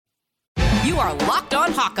You are Locked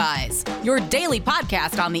On Hawkeyes, your daily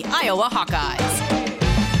podcast on the Iowa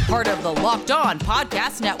Hawkeyes. Part of the Locked On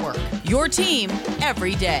Podcast Network, your team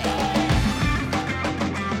every day.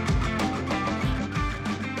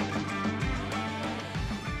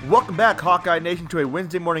 Welcome back, Hawkeye Nation, to a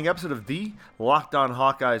Wednesday morning episode of the Locked On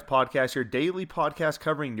Hawkeyes podcast, your daily podcast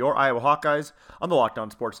covering your Iowa Hawkeyes on the Locked On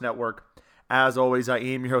Sports Network. As always, I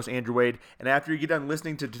am your host, Andrew Wade, and after you get done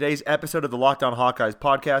listening to today's episode of the Locked On Hawkeyes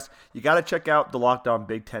podcast, you got to check out the Locked On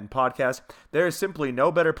Big Ten podcast. There is simply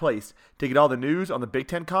no better place to get all the news on the Big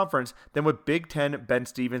Ten Conference than with Big Ten Ben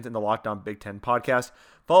Stevens and the Locked On Big Ten podcast.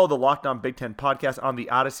 Follow the Locked On Big Ten podcast on the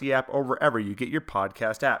Odyssey app or wherever you get your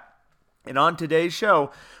podcast app. And on today's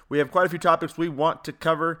show, we have quite a few topics we want to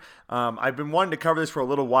cover. I've been wanting to cover this for a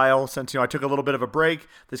little while since, I took a little bit of a break.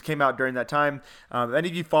 This came out during that time. If any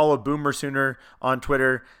of you follow Boomer Sooner on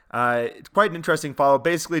Twitter, it's quite an interesting follow.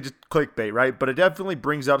 Basically just clickbait, right? But it definitely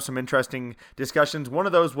brings up some interesting discussions. One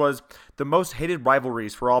of those was the most hated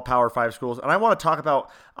rivalries for all Power 5 schools. And I want to talk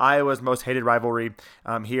about Iowa's most hated rivalry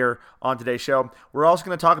here on today's show. We're also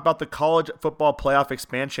going to talk about the college football playoff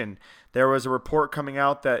expansion. There was a report coming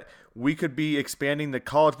out that we could be expanding the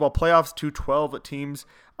college football playoffs to 12 teams.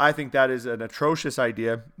 I think that is an atrocious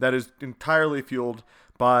idea that is entirely fueled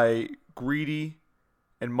by greedy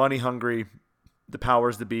and money-hungry the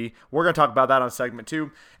powers that be. We're going to talk about that on segment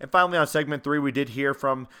 2. And finally, on segment 3, we did hear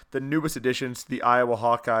from the newest additions to the Iowa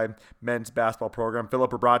Hawkeye men's basketball program.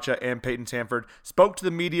 Filip Rebraca and Peyton Sanford spoke to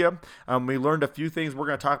the media. We learned a few things. We're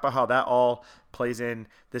going to talk about how that all plays in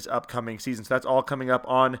this upcoming season. So that's all coming up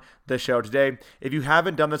on the show today. If you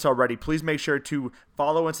haven't done this already, please make sure to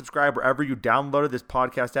follow and subscribe wherever you downloaded this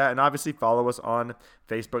podcast at, and obviously follow us on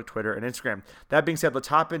Facebook, Twitter, and Instagram. That being said, let's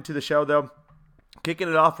hop into the show, though. Kicking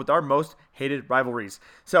it off with our most hated rivalries.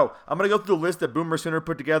 So I'm going to go through the list that Boomer Sooner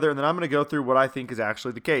put together, and then I'm going to go through what I think is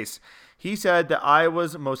actually the case. He said that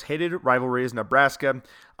Iowa's most hated rivalry is Nebraska.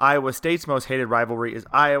 Iowa State's most hated rivalry is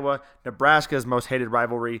Iowa. Nebraska's most hated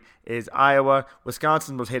rivalry is Iowa.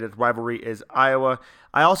 Wisconsin's most hated rivalry is Iowa.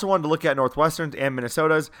 I also wanted to look at Northwestern's and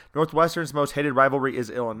Minnesota's. Northwestern's most hated rivalry is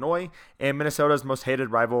Illinois, and Minnesota's most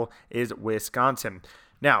hated rival is Wisconsin.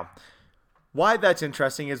 Now, why that's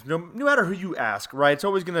interesting is no matter who you ask, right, it's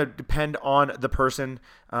always going to depend on the person,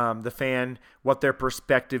 the fan, what their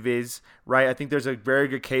perspective is, right? I think there's a very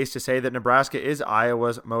good case to say that Nebraska is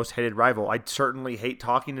Iowa's most hated rival. I certainly hate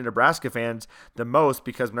talking to Nebraska fans the most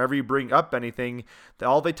because whenever you bring up anything,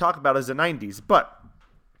 all they talk about is the 90s. But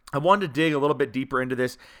I wanted to dig a little bit deeper into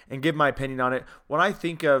this and give my opinion on it. When I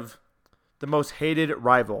think of the most hated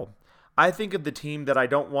rival, I think of the team that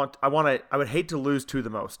I would hate to lose to the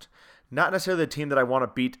most. Not necessarily the team that I want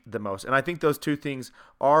to beat the most. And I think those two things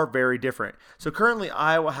are very different. So currently,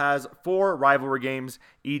 Iowa has 4 rivalry games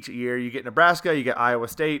each year. You get Nebraska, you get Iowa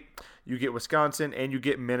State, you get Wisconsin, and you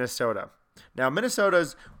get Minnesota. Now,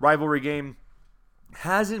 Minnesota's rivalry game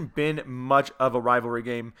hasn't been much of a rivalry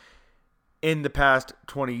game in the past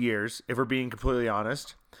 20 years, if we're being completely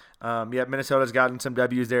honest. Yet Minnesota's gotten some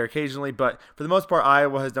W's there occasionally, but for the most part,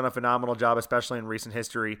 Iowa has done a phenomenal job, especially in recent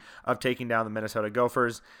history, of taking down the Minnesota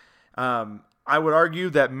Gophers. I would argue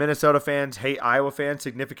that Minnesota fans hate Iowa fans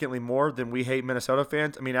significantly more than we hate Minnesota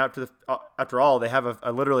fans. I mean, after all, they have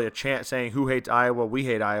literally a chant saying, "Who hates Iowa? We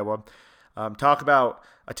hate Iowa." Talk about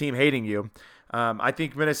a team hating you. I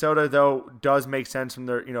think Minnesota, though, does make sense from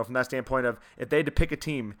from that standpoint of if they had to pick a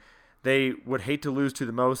team they would hate to lose to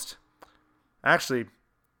the most. Actually,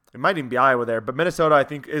 it might even be Iowa there, but Minnesota, I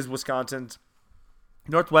think, is Wisconsin's.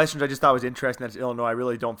 Northwestern, I just thought was interesting. That's Illinois. I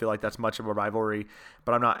really don't feel like that's much of a rivalry,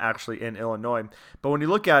 but I'm not actually in Illinois. But when you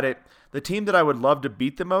look at it, the team that I would love to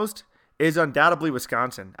beat the most is undoubtedly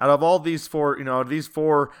Wisconsin. Out of all these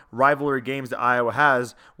 4 rivalry games that Iowa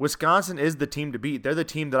has, Wisconsin is the team to beat. They're the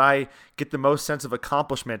team that I get the most sense of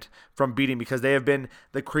accomplishment from beating because they have been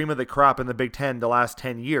the cream of the crop in the Big Ten the last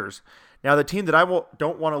 10 years. Now, the team that I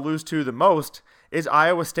don't want to lose to the most is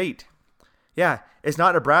Iowa State. Yeah, it's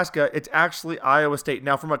not Nebraska. It's actually Iowa State.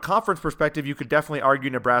 Now, from a conference perspective, you could definitely argue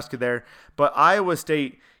Nebraska there, but Iowa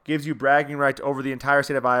State gives you bragging rights over the entire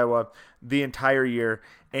state of Iowa the entire year,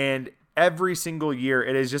 and every single year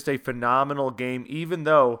it is just a phenomenal game, even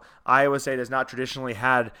though Iowa State has not traditionally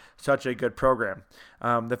had such a good program.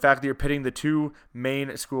 The fact that you're pitting the 2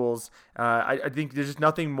 main schools, I think there's just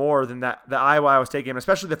nothing more than that, the Iowa State game,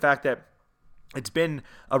 especially the fact that it's been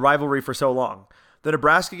a rivalry for so long. The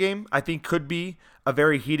Nebraska game, I think, could be a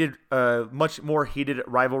very heated, much more heated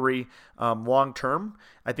rivalry long term.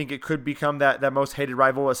 I think it could become that most hated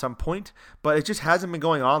rival at some point, but it just hasn't been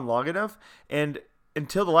going on long enough. And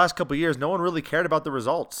until the last couple of years, no one really cared about the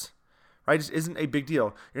results, right? It just isn't a big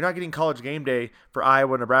deal. You're not getting College game day for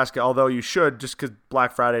Iowa, Nebraska, although you should, just because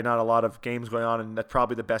Black Friday, not a lot of games going on, and that's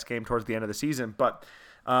probably the best game towards the end of the season. But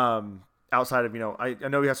outside of, I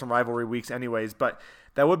know we have some rivalry weeks anyways, but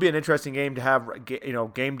that would be an interesting game to have,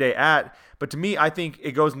 game day at. But to me, I think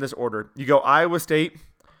it goes in this order. You go Iowa State,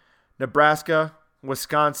 Nebraska,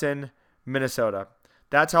 Wisconsin, Minnesota.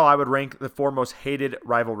 That's how I would rank the 4 most hated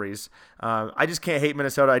rivalries. I just can't hate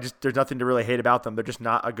Minnesota. There's nothing to really hate about them. They're just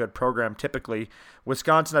not a good program typically.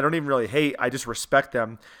 Wisconsin, I don't even really hate. I just respect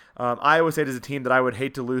them. Iowa State is a team that I would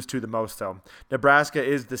hate to lose to the most, though. Nebraska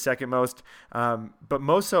is the second most. But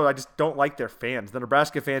most so, I just don't like their fans. The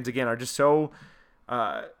Nebraska fans, again, are just so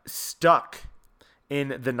stuck in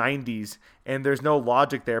the 90s, and there's no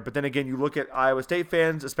logic there. But then again, you look at Iowa State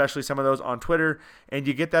fans, especially some of those on Twitter, and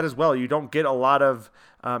you get that as well. You don't get a lot of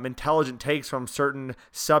intelligent takes from certain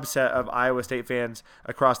subset of Iowa State fans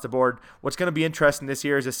across the board. What's going to be interesting this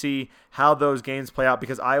year is to see how those games play out,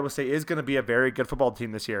 because Iowa State is going to be a very good football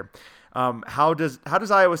team this year. How does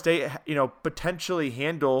Iowa State, potentially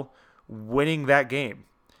handle winning that game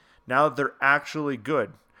now that they're actually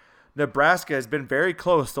good? Nebraska has been very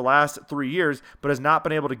close the last 3 years, but has not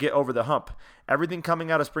been able to get over the hump. Everything coming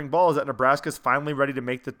out of spring ball is that Nebraska is finally ready to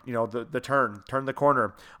make the turn the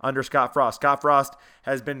corner under Scott Frost. Scott Frost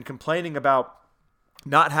has been complaining about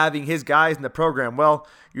not having his guys in the program. Well,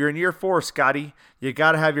 you're in year 4, Scotty. You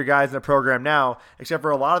got to have your guys in the program now, except for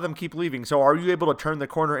a lot of them keep leaving. So are you able to turn the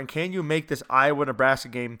corner, and can you make this Iowa-Nebraska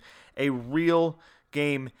game a real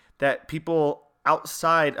game that people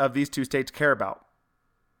outside of these two states care about?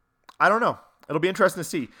 I don't know. It'll be interesting to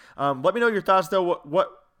see. Let me know your thoughts, though. What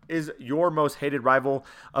is your most hated rival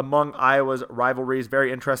among Iowa's rivalries?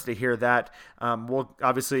 Very interested to hear that. We'll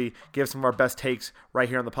obviously give some of our best takes right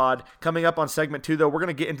here on the pod. Coming up on segment 2, though, we're going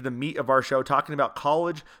to get into the meat of our show, talking about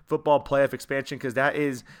college football playoff expansion, because that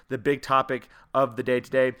is the big topic of the day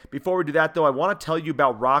today. Before we do that, though, I want to tell you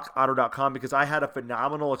about rockauto.com, because I had a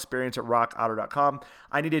phenomenal experience at rockauto.com.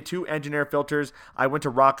 I needed 2 engine air filters. I went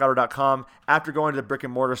to rockauto.com after going to the brick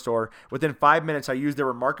and mortar store. Within 5 minutes, I used their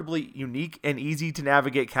remarkably unique and easy to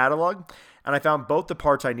navigate catalog, and I found both the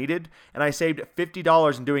parts I needed, and I saved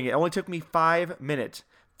 $50 in doing it. It only took me 5 minutes.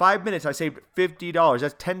 5 minutes, I saved $50.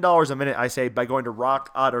 That's $10 a minute I saved by going to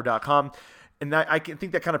rockauto.com. And I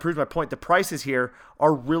think that kind of proves my point. The prices here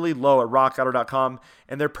are really low at rockauto.com,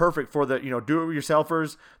 and they're perfect for the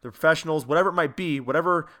do-it-yourselfers, the professionals, whatever it might be,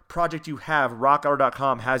 whatever project you have,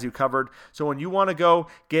 rockauto.com has you covered. So when you want to go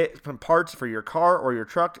get some parts for your car or your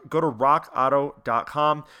truck, go to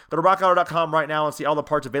rockauto.com. Go to rockauto.com right now and see all the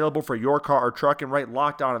parts available for your car or truck, and write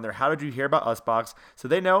Locked On in there. How did you hear about us box? So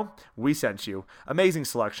they know we sent you. Amazing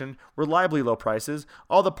selection, reliably low prices,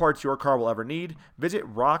 all the parts your car will ever need. Visit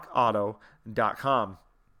rockauto.com.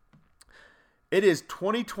 It is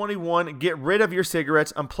 2021. Get rid of your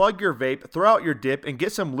cigarettes, unplug your vape, throw out your dip, and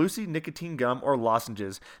get some Lucy nicotine gum or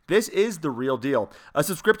lozenges. This is the real deal. A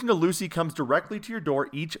subscription to Lucy comes directly to your door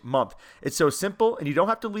each month. It's so simple, and you don't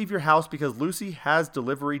have to leave your house because Lucy has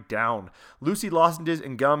delivery down. Lucy lozenges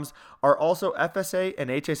and gums are also FSA and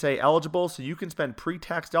HSA eligible, so you can spend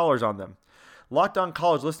pre-tax dollars on them. Locked On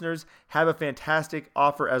College listeners have a fantastic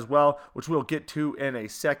offer as well, which we'll get to in a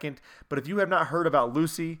second. But if you have not heard about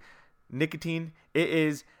Lucy Nicotine, it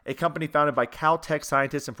is a company founded by Caltech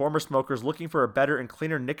scientists and former smokers looking for a better and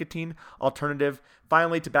cleaner nicotine alternative.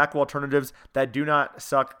 Finally, tobacco alternatives that do not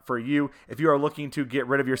suck for you. If you are looking to get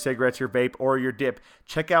rid of your cigarettes, your vape, or your dip,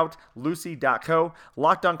 check out Lucy.co.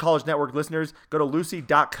 Locked On College Network listeners, go to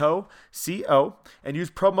Lucy.co, and use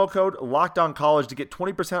promo code Locked On College to get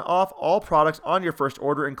 20% off all products on your first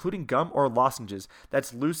order, including gum or lozenges.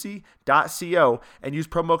 That's Lucy.co, and use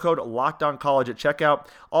promo code Locked On College at checkout.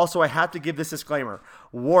 Also, I have to give this disclaimer.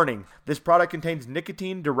 Warning, this product contains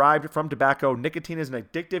nicotine derived from tobacco. Nicotine is an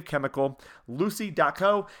addictive chemical.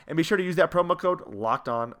 Lucy.co, and be sure to use that promo code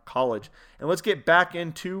LOCKEDONCollege. And let's get back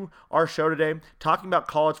into our show today, talking about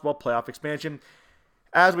college football playoff expansion.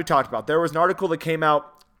 As we talked about, there was an article that came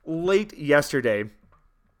out late yesterday,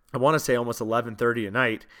 I want to say almost 11:30 at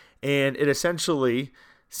night, and it essentially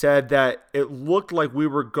said that it looked like we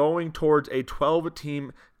were going towards a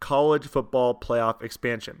 12-team college football playoff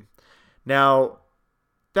expansion. Now,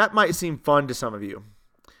 that might seem fun to some of you.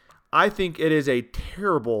 I think it is a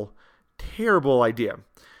terrible, terrible idea.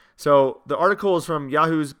 So the article is from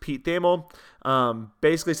Yahoo's Pete Thamel.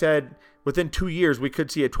 Basically said within 2 years we could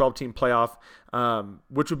see a 12-team playoff,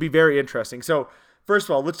 which would be very interesting. So first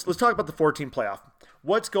of all, let's talk about the 4-team playoff.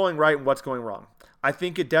 What's going right and what's going wrong? I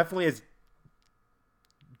think it definitely has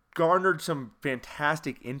garnered some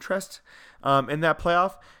fantastic interest in that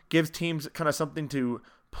playoff. Gives teams kind of something to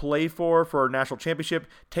play for a national championship,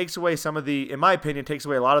 takes away some of the, in my opinion, takes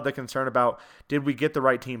away a lot of the concern about did we get the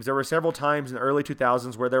right teams. There were several times in the early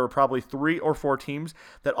 2000s where there were probably 3 or 4 teams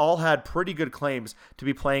that all had pretty good claims to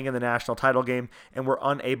be playing in the national title game and were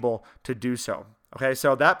unable to do so. Okay,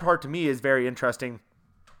 so that part to me is very interesting.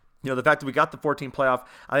 The fact that we got the 14 playoff,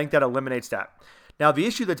 I think that eliminates that. Now, the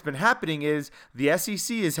issue that's been happening is the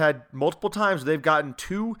SEC has had multiple times where they've gotten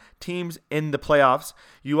 2 teams in the playoffs.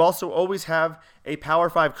 You also always have a Power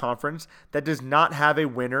 5 conference that does not have a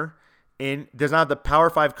winner does not have the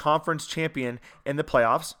Power 5 conference champion in the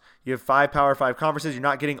playoffs. You have 5 Power 5 conferences. You're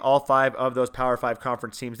not getting all 5 of those Power 5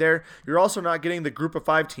 conference teams there. You're also not getting the Group of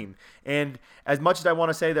 5 team. And as much as I want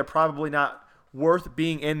to say they're probably not worth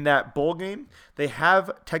being in that bowl game, they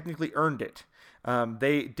have technically earned it.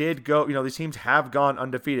 They did go, these teams have gone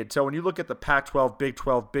undefeated. So when you look at the Pac-12, Big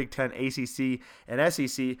 12, Big 10, ACC, and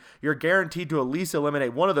SEC, you're guaranteed to at least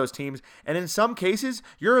eliminate one of those teams. And in some cases,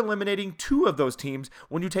 you're eliminating 2 of those teams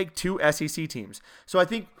when you take 2 SEC teams. So I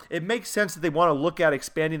think it makes sense that they want to look at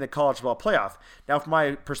expanding the college football playoff. Now, from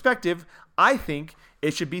my perspective, I think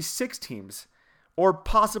it should be 6 teams or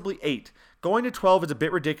possibly 8. Going to 12 is a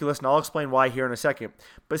bit ridiculous, and I'll explain why here in a second.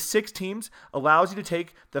 But 6 teams allows you to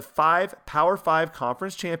take the 5 Power 5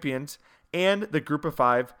 conference champions and the Group of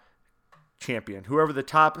 5 champion. Whoever the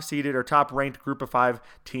top seeded or top ranked Group of 5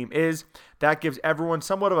 team is, that gives everyone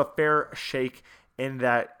somewhat of a fair shake in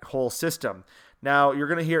that whole system. Now, you're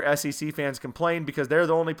going to hear SEC fans complain because they're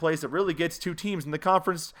the only place that really gets 2 teams in the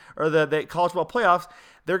conference or the college football playoffs.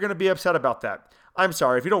 They're going to be upset about that. I'm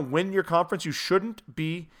sorry. If you don't win your conference, you shouldn't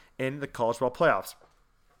be in the college football playoffs.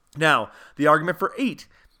 Now, the argument for 8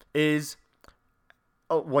 is,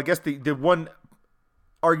 I guess the one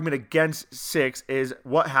argument against 6 is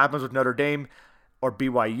what happens with Notre Dame or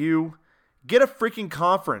BYU. Get a freaking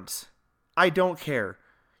conference. I don't care.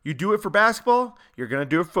 You do it for basketball, you're going to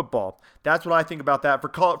do it for football. That's what I think about that.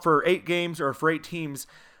 For 8 games or for 8 teams,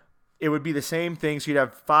 it would be the same thing. So you'd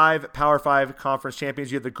have 5 Power 5 conference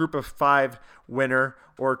champions. You have the Group of 5 winner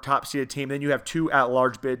or top seeded team. Then you have 2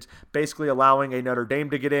 at-large bids, basically allowing a Notre Dame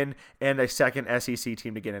to get in and a second SEC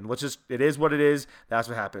team to get in. It is what it is. That's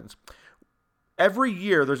what happens. Every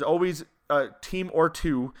year, there's always a team or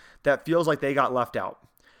 2 that feels like they got left out.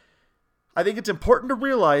 I think it's important to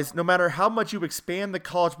realize no matter how much you expand the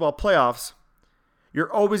college ball playoffs,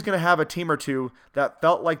 you're always going to have a team or 2 that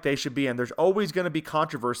felt like they should be in. There's always going to be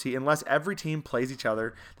controversy unless every team plays each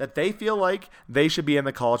other that they feel like they should be in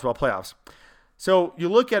the college ball playoffs. So you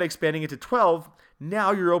look at expanding it to 12,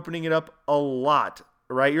 now you're opening it up a lot,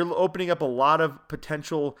 right? You're opening up a lot of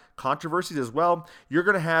potential controversies as well. You're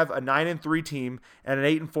going to have a 9-3 team and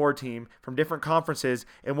an 8-4 team from different conferences,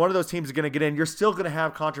 and one of those teams is going to get in. You're still going to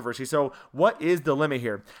have controversy. So what is the limit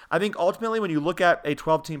here? I think ultimately when you look at a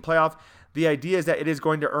 12-team playoff, the idea is that it is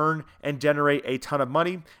going to earn and generate a ton of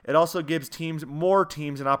money. It also gives more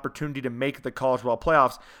teams an opportunity to make the college football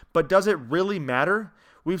playoffs. But does it really matter?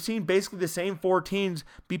 We've seen basically the same 4 teams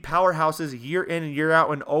be powerhouses year in and year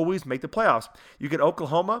out and always make the playoffs. You get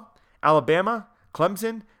Oklahoma, Alabama,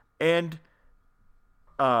 Clemson, and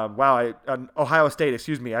Ohio State.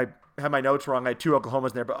 Excuse me, I had my notes wrong. I had 2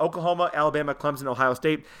 Oklahomas in there, but Oklahoma, Alabama, Clemson, Ohio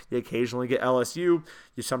State. You occasionally get LSU.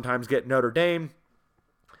 You sometimes get Notre Dame,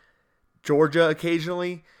 Georgia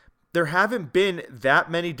occasionally. There haven't been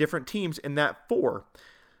that many different teams in that 4.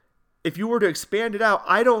 If you were to expand it out,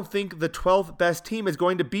 I don't think the 12th best team is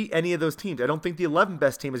going to beat any of those teams. I don't think the 11th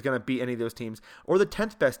best team is going to beat any of those teams or the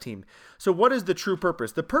 10th best team. So what is the true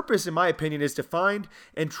purpose? The purpose, in my opinion, is to find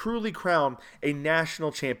and truly crown a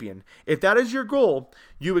national champion. If that is your goal,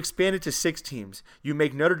 you expand it to 6 teams. You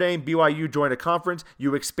make Notre Dame, BYU join a conference.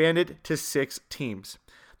 You expand it to 6 teams.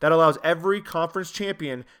 That allows every conference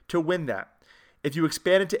champion to win that. If you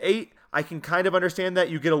expand it to 8, I can kind of understand that.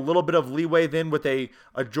 You get a little bit of leeway then with a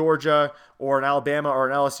Georgia or an Alabama or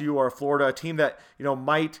an LSU or a Florida, a team that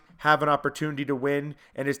might have an opportunity to win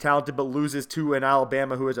and is talented but loses to an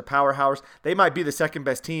Alabama who is a powerhouse. They might be the second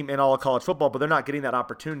best team in all of college football, but they're not getting that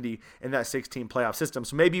opportunity in that 16 playoff system.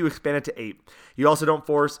 So maybe you expand it to 8. You also don't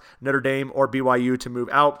force Notre Dame or BYU to move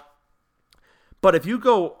out. But if you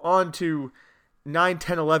go on to 9,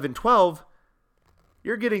 10, 11, 12,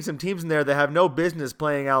 you're getting some teams in there that have no business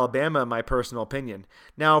playing Alabama, in my personal opinion.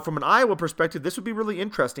 Now, from an Iowa perspective, this would be really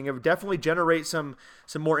interesting. It would definitely generate some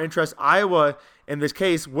more interest. Iowa, in this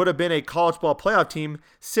case, would have been a college ball playoff team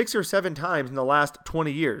 6 or 7 times in the last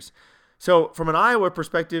 20 years. So, from an Iowa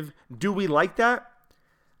perspective, do we like that?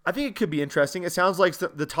 I think it could be interesting. It sounds like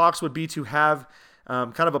the talks would be to have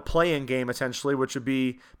kind of a play-in game, essentially, which would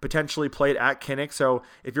be potentially played at Kinnick. So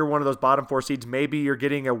if you're one of those bottom 4 seeds, maybe you're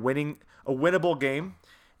getting a winnable game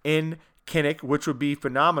in Kinnick, which would be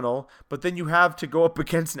phenomenal, but then you have to go up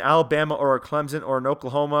against an Alabama or a Clemson or an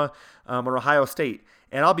Oklahoma or Ohio State.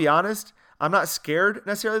 And I'll be honest, I'm not scared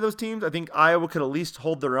necessarily of those teams. I think Iowa could at least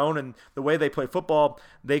hold their own, and the way they play football,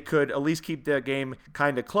 they could at least keep their game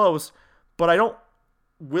kind of close. But I don't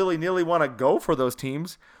willy-nilly want to go for those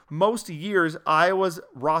teams. Most years, Iowa's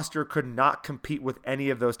roster could not compete with any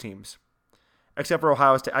of those teams, except for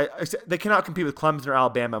Ohio State. They cannot compete with Clemson or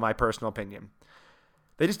Alabama, in my personal opinion.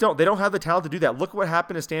 They just don't. They don't have the talent to do that. Look what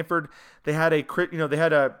happened to Stanford. They had a Christian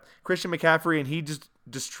McCaffrey, and he just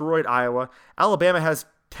destroyed Iowa. Alabama has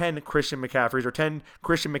 10 Christian McCaffreys or 10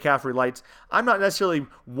 Christian McCaffrey lights. I'm not necessarily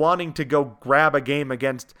wanting to go grab a game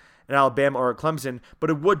against an Alabama or a Clemson, but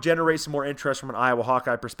it would generate some more interest from an Iowa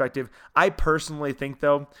Hawkeye perspective. I personally think,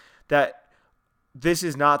 though, that this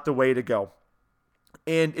is not the way to go.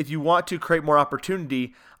 And if you want to create more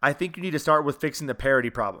opportunity, I think you need to start with fixing the parity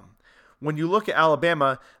problem. When you look at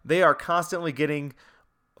Alabama, they are constantly getting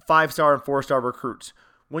 5-star and 4-star recruits.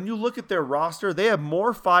 When you look at their roster, they have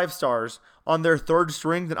more 5-stars on their third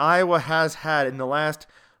string than Iowa has had in the last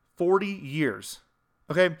 40 years.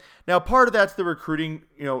 Okay, now part of that's the recruiting,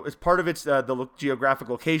 it's part of it's the geographic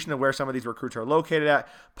location of where some of these recruits are located at.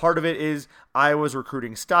 Part of it is Iowa's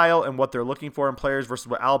recruiting style and what they're looking for in players versus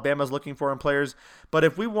what Alabama's looking for in players. But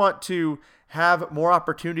if we want to have more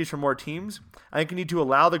opportunities for more teams, I think you need to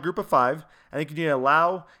allow the group of 5. I think you need to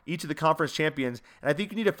allow each of the conference champions, and I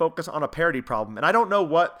think you need to focus on a parity problem. And I don't know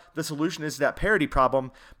what the solution is to that parity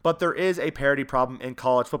problem, but there is a parity problem in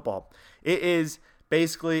college football. It is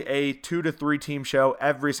basically a 2 to 3 team show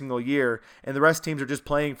every single year, and the rest of teams are just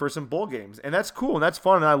playing for some bowl games. And that's cool, and that's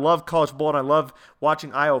fun, and I love college football, and I love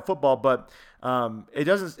watching Iowa football, but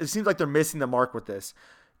it seems like they're missing the mark with this.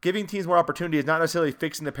 Giving teams more opportunity is not necessarily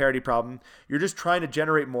fixing the parity problem. You're just trying to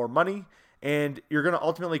generate more money, and you're going to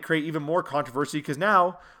ultimately create even more controversy, because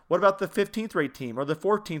now, what about the 15th ranked team or the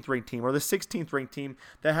 14th ranked team or the 16th ranked team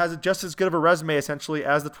that has just as good of a resume essentially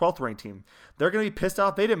as the 12th ranked team? They're going to be pissed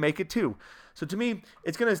off they didn't make it too. So to me,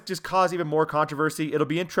 it's going to just cause even more controversy. It'll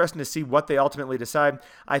be interesting to see what they ultimately decide.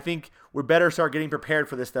 I think we better start getting prepared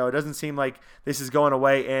for this, though. It doesn't seem like this is going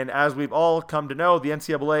away. And as we've all come to know, the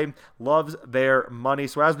NCAA loves their money.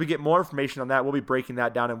 So as we get more information on that, we'll be breaking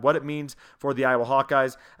that down and what it means for the Iowa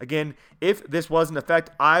Hawkeyes. Again, if this was in effect,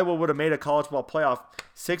 Iowa would have made a college football playoff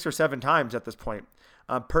 6 or 7 times at this point.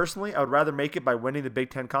 Personally, I would rather make it by winning the Big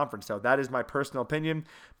Ten Conference, though. That is my personal opinion.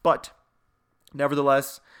 But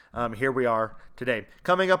nevertheless, here we are today.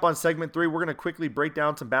 Coming up on segment 3, we're going to quickly break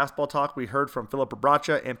down some basketball talk we heard from Philip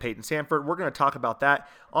Rebraca and Peyton Sandfort. We're going to talk about that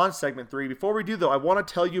on segment 3. Before we do, though, I want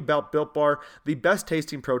to tell you about Built Bar, the best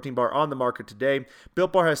tasting protein bar on the market today.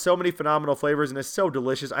 Built Bar has so many phenomenal flavors and is so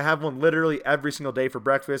delicious. I have one literally every single day for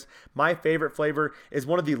breakfast. My favorite flavor is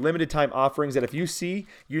one of the limited time offerings that if you see,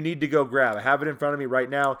 you need to go grab. I have it in front of me right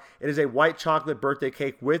now. It is a white chocolate birthday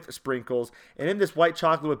cake with sprinkles. And in this white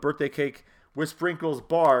chocolate with birthday cake with sprinkles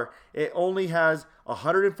bar, it only has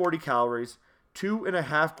 140 calories,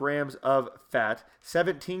 2.5 grams of fat,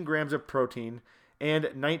 17 grams of protein, and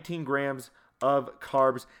 19 grams of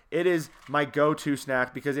carbs. It is my go-to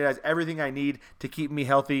snack because it has everything I need to keep me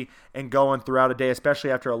healthy and going throughout a day,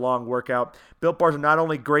 especially after a long workout. Built Bars are not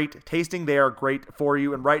only great tasting, they are great for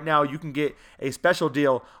you. And right now you can get a special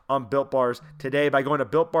deal on Built Bars today by going to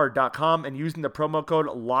BuiltBar.com and using the promo code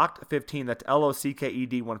LOCKED15, that's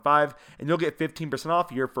LOCKED15, and you'll get 15%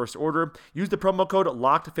 off your first order. Use the promo code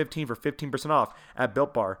LOCKED15 for 15% off at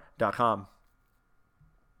BuiltBar.com.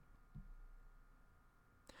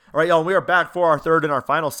 All right, y'all, we are back for our third and our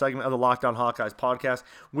final segment of the Locked On Hawkeyes podcast.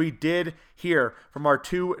 We did hear from our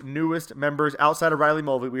 2 newest members outside of Riley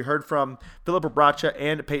Mulvey. We heard from Philip Rebraca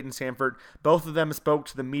and Peyton Sandfort. Both of them spoke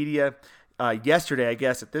to the media yesterday, I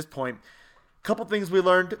guess, at this point. A couple things we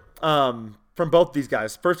learned from both these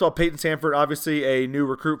guys. First of all, Peyton Sandfort, obviously a new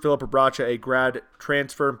recruit. Philip Rebraca, a grad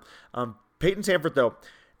transfer. Peyton Sandfort, though,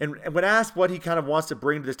 and when asked what he kind of wants to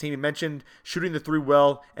bring to this team, he mentioned shooting the 3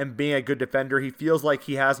 well and being a good defender. He feels like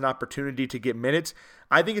he has an opportunity to get minutes.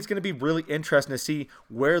 I think it's going to be really interesting to see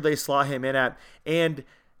where they slot him in at and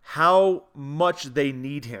how much they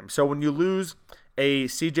need him. So when you lose a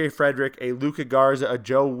CJ Frederick, a Luka Garza, a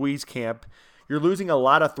Joe Wieskamp, you're losing a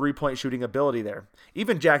lot of 3-point shooting ability there.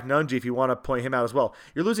 Even Jack Nunge, if you want to point him out as well.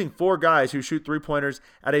 You're losing 4 guys who shoot 3-pointers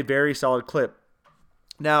at a very solid clip.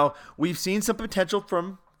 Now, we've seen some potential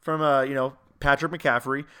from Patrick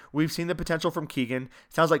McCaffrey. We've seen the potential from Keegan.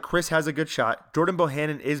 Sounds like Chris has a good shot. Jordan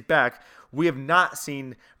Bohannon is back. We have not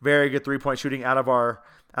seen very good 3-point shooting out of our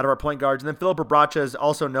out of our point guards. And then Filip Rebraca is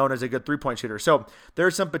also known as a good three-point shooter. So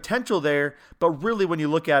there's some potential there, but really when you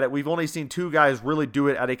look at it, we've only seen two guys really do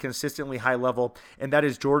it at a consistently high level, and that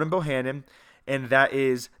is Jordan Bohannon, and that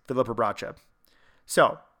is Filip Rebraca.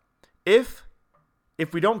 So if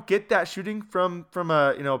we don't get that shooting from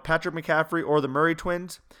Patrick McCaffrey or the Murray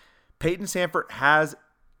twins, Payton Sandfort has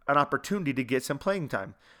an opportunity to get some playing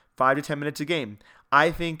time, 5 to 10 minutes a game. I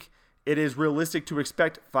think it is realistic to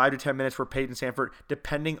expect 5 to 10 minutes for Payton Sandfort,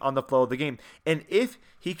 depending on the flow of the game. And if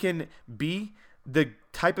he can be the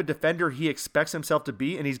type of defender he expects himself to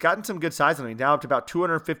be, and he's gotten some good size on him, now up to about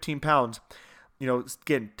 215 pounds,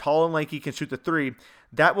 again, tall and lanky, can shoot the three,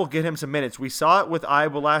 that will get him some minutes. We saw it with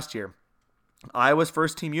Iowa last year. Iowa's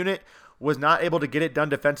first team unit was not able to get it done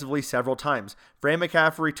defensively several times. Fran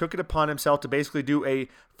McCaffrey took it upon himself to basically do a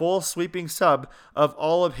full sweeping sub of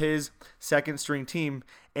all of his second string team,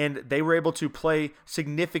 and they were able to play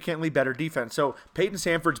significantly better defense. So Payton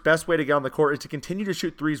Sandfort's best way to get on the court is to continue to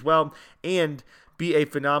shoot threes well and be a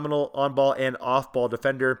phenomenal on-ball and off-ball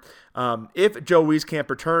defender. If Joe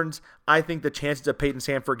Wieskamp returns, I think the chances of Payton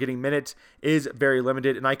Sandfort getting minutes is very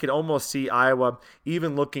limited, and I could almost see Iowa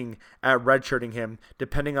even looking at redshirting him,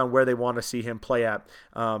 depending on where they want to see him play at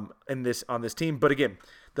on this team. But again,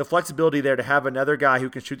 the flexibility there to have another guy who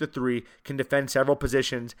can shoot the three, can defend several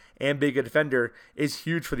positions, and be a good defender is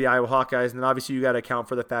huge for the Iowa Hawkeyes. And then obviously you got to account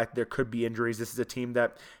for the fact there could be injuries. This is a team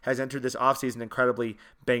that has entered this offseason incredibly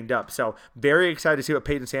banged up. So very excited to see what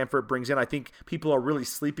Payton Sandfort brings in. I think people are really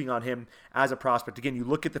sleeping on him as a prospect. Again, you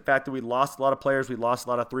look at the fact that we lost a lot of players, we lost a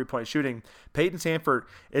lot of three-point shooting. Payton Sandfort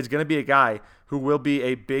is going to be a guy who will be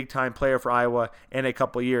a big-time player for Iowa in a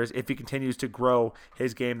couple of years if he continues to grow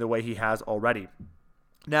his game the way he has already.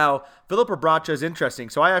 Now, Filip Rebraca is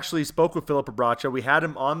interesting. So I actually spoke with Filip Rebraca. We had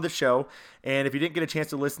him on the show, and if you didn't get a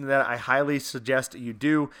chance to listen to that, I highly suggest you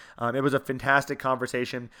do. It was a fantastic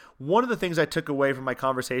conversation. One of the things I took away from my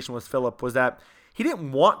conversation with Filip was that he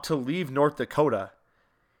didn't want to leave North Dakota.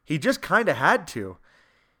 He just kind of had to.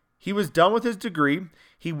 He was done with his degree.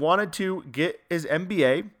 He wanted to get his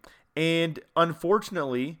MBA, and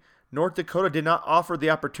unfortunately, North Dakota did not offer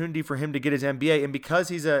the opportunity for him to get his MBA, and because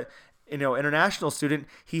he's a international student,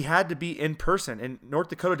 he had to be in person, and North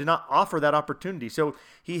Dakota did not offer that opportunity. So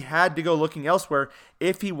he had to go looking elsewhere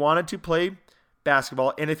if he wanted to play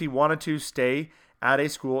basketball and if he wanted to stay at a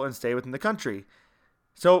school and stay within the country.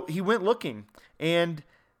 So he went looking, and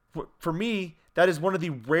for me, that is one of the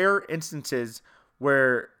rare instances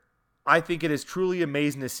where I think it is truly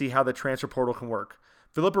amazing to see how the transfer portal can work.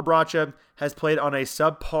 Filip Rebraca has played on a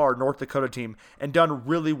subpar North Dakota team and done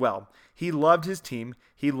really well. He loved his team.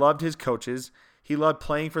 He loved his coaches. He loved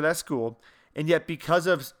playing for that school. And yet, because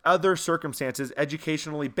of other circumstances,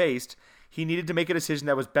 educationally based, he needed to make a decision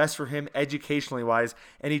that was best for him educationally wise,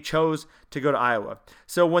 and he chose to go to Iowa.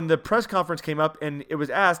 So when the press conference came up and it was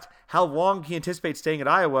asked how long he anticipates staying at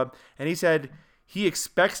Iowa, and he said he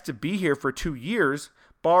expects to be here for 2 years,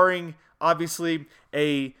 barring obviously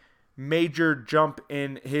a major jump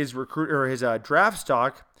in his draft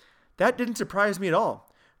stock, that didn't surprise me at all.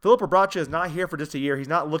 Filip Rebraca is not here for just a year. He's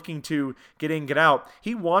not looking to get in, get out.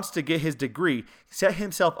 He wants to get his degree, set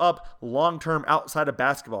himself up long-term outside of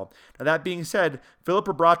basketball. Now, that being said, Filip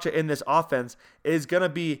Rebraca in this offense is going to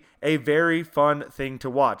be a very fun thing to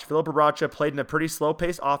watch. Filip Rebraca played in a pretty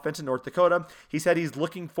slow-paced offense in North Dakota. He said he's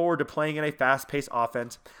looking forward to playing in a fast-paced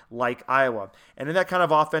offense like Iowa. And in that kind of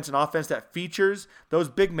offense, an offense that features those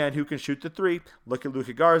big men who can shoot the three, look at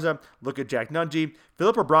Luka Garza, look at Jack Nunge,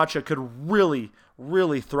 Filip Rebraca could really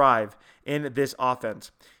thrive in this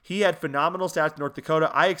offense. He had phenomenal stats in North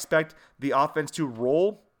Dakota. I expect the offense to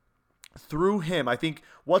roll through him. I think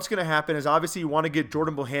what's going to happen is obviously you want to get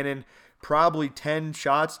Jordan Bohannon probably 10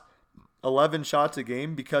 shots, 11 shots a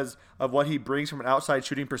game because of what he brings from an outside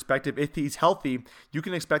shooting perspective. If he's healthy, you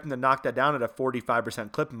can expect him to knock that down at a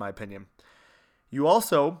 45% clip, in my opinion. You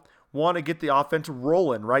also want to get the offense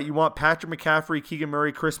rolling, right? You want Patrick McCaffrey, Keegan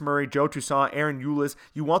Murray, Chris Murray, Joe Toussaint, Aaron Eulis.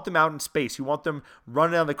 You want them out in space. You want them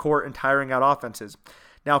running down the court and tiring out offenses.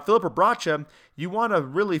 Now, Filip Rebraca, you want to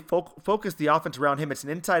really focus the offense around him. It's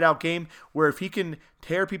an inside-out game where if he can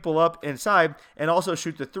tear people up inside and also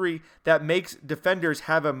shoot the three, that makes defenders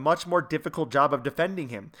have a much more difficult job of defending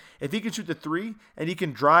him. If he can shoot the three and he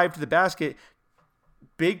can drive to the basket,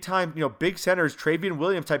 big centers, Travion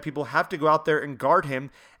Williams type people have to go out there and guard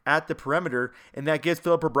him at the perimeter, and that gives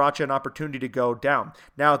Filip Rebraca an opportunity to go down.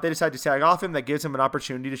 Now, if they decide to sag off him, that gives him an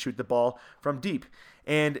opportunity to shoot the ball from deep.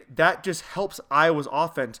 And that just helps Iowa's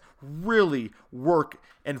offense really work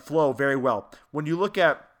and flow very well. When you look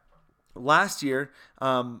at last year,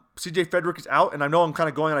 CJ Frederick is out, and I know I'm kind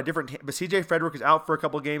of going on a different but CJ Frederick is out for a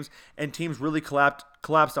couple of games, and teams really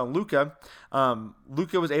collapsed on Luka.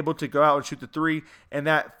 Luka was able to go out and shoot the three, and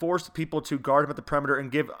that forced people to guard him at the perimeter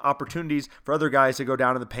and give opportunities for other guys to go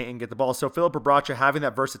down in the paint and get the ball. So Filip Rebraca having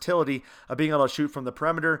that versatility of being able to shoot from the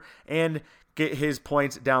perimeter and get his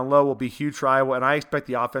points down low will be huge for Iowa, and I expect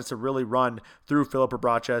the offense to really run through Filip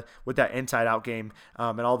Rebraca with that inside-out game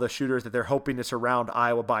and all the shooters that they're hoping to surround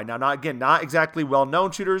Iowa by. Now, not exactly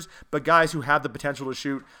well-known shooters, but guys who have the potential to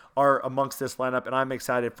shoot are amongst this lineup, and I'm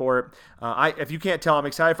excited for it. If you can't tell, I'm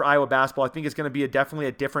excited for Iowa basketball. I think it's going to be definitely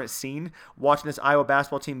a different scene watching this Iowa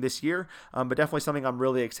basketball team this year, but definitely something I'm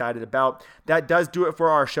really excited about. That does do it for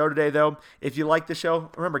our show today, though. If you like the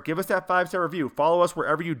show, remember, give us that 5-star review. Follow us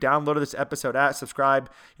wherever you downloaded this episode at, subscribe,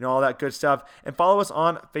 all that good stuff, and follow us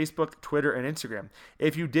on Facebook, Twitter, and Instagram.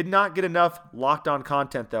 If you did not get enough Locked On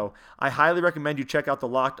content, though, I highly recommend you check out the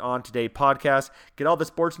Locked On Today podcast. Get all the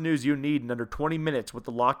sports news you need in under 20 minutes with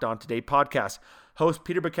the Locked On Today podcast. Host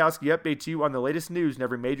Peter Bukowski updates you on the latest news in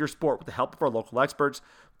every major sport with the help of our local experts.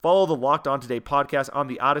 Follow the Locked On Today podcast on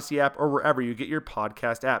the Odyssey app or wherever you get your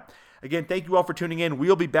podcast app. Again, thank you all for tuning in.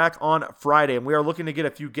 We'll be back on Friday, and we are looking to get a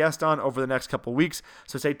few guests on over the next couple weeks,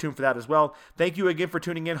 so stay tuned for that as well. Thank you again for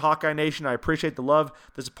tuning in, Hawkeye Nation. I appreciate the love,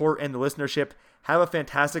 the support, and the listenership. Have a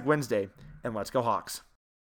fantastic Wednesday, and let's go Hawks.